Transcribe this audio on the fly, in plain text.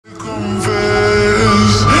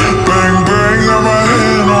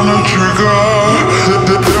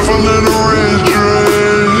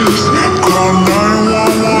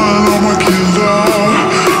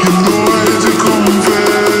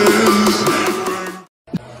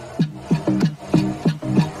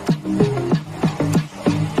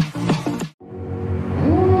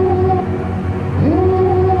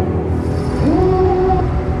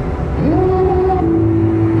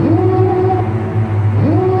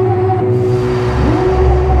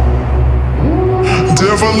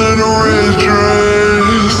devil in a red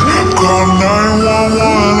dress. Call 911,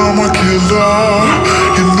 I'm a killer.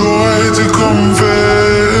 You know I hate to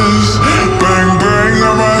confess. Bang, bang,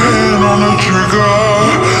 got my hand on the trigger.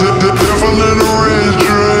 The devil in a red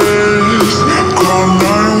dress. Call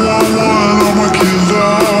 911, I'm a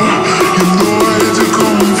killer. You know I hate to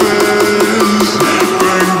confess.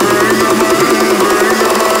 Bang, bang, got my hand, bang,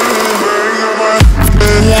 got my hand, bang, got my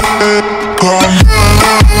hand. Call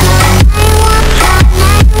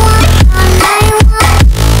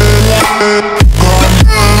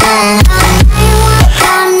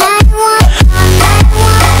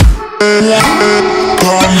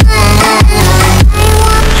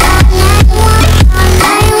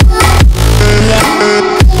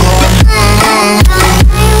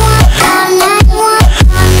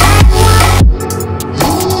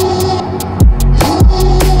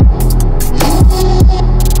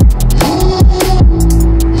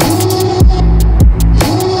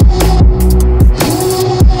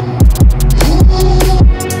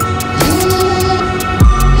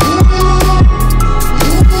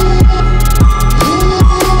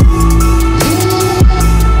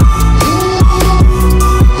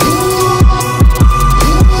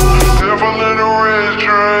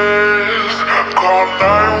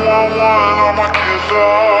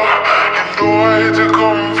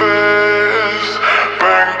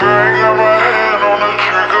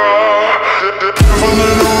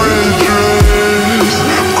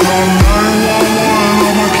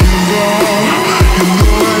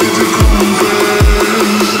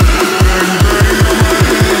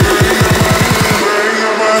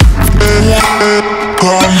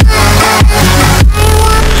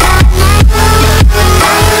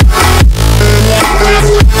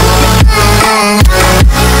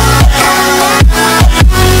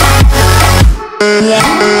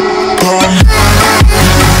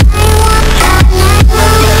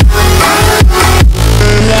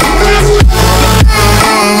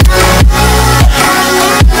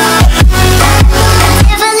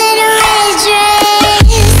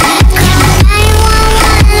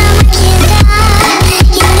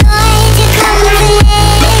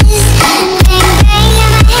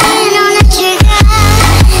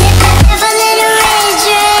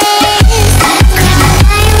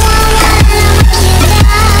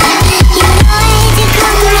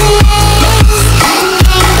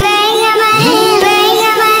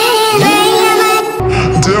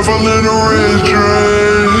devil in a red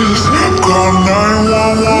dress. Call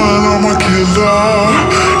 911, I'm a killer.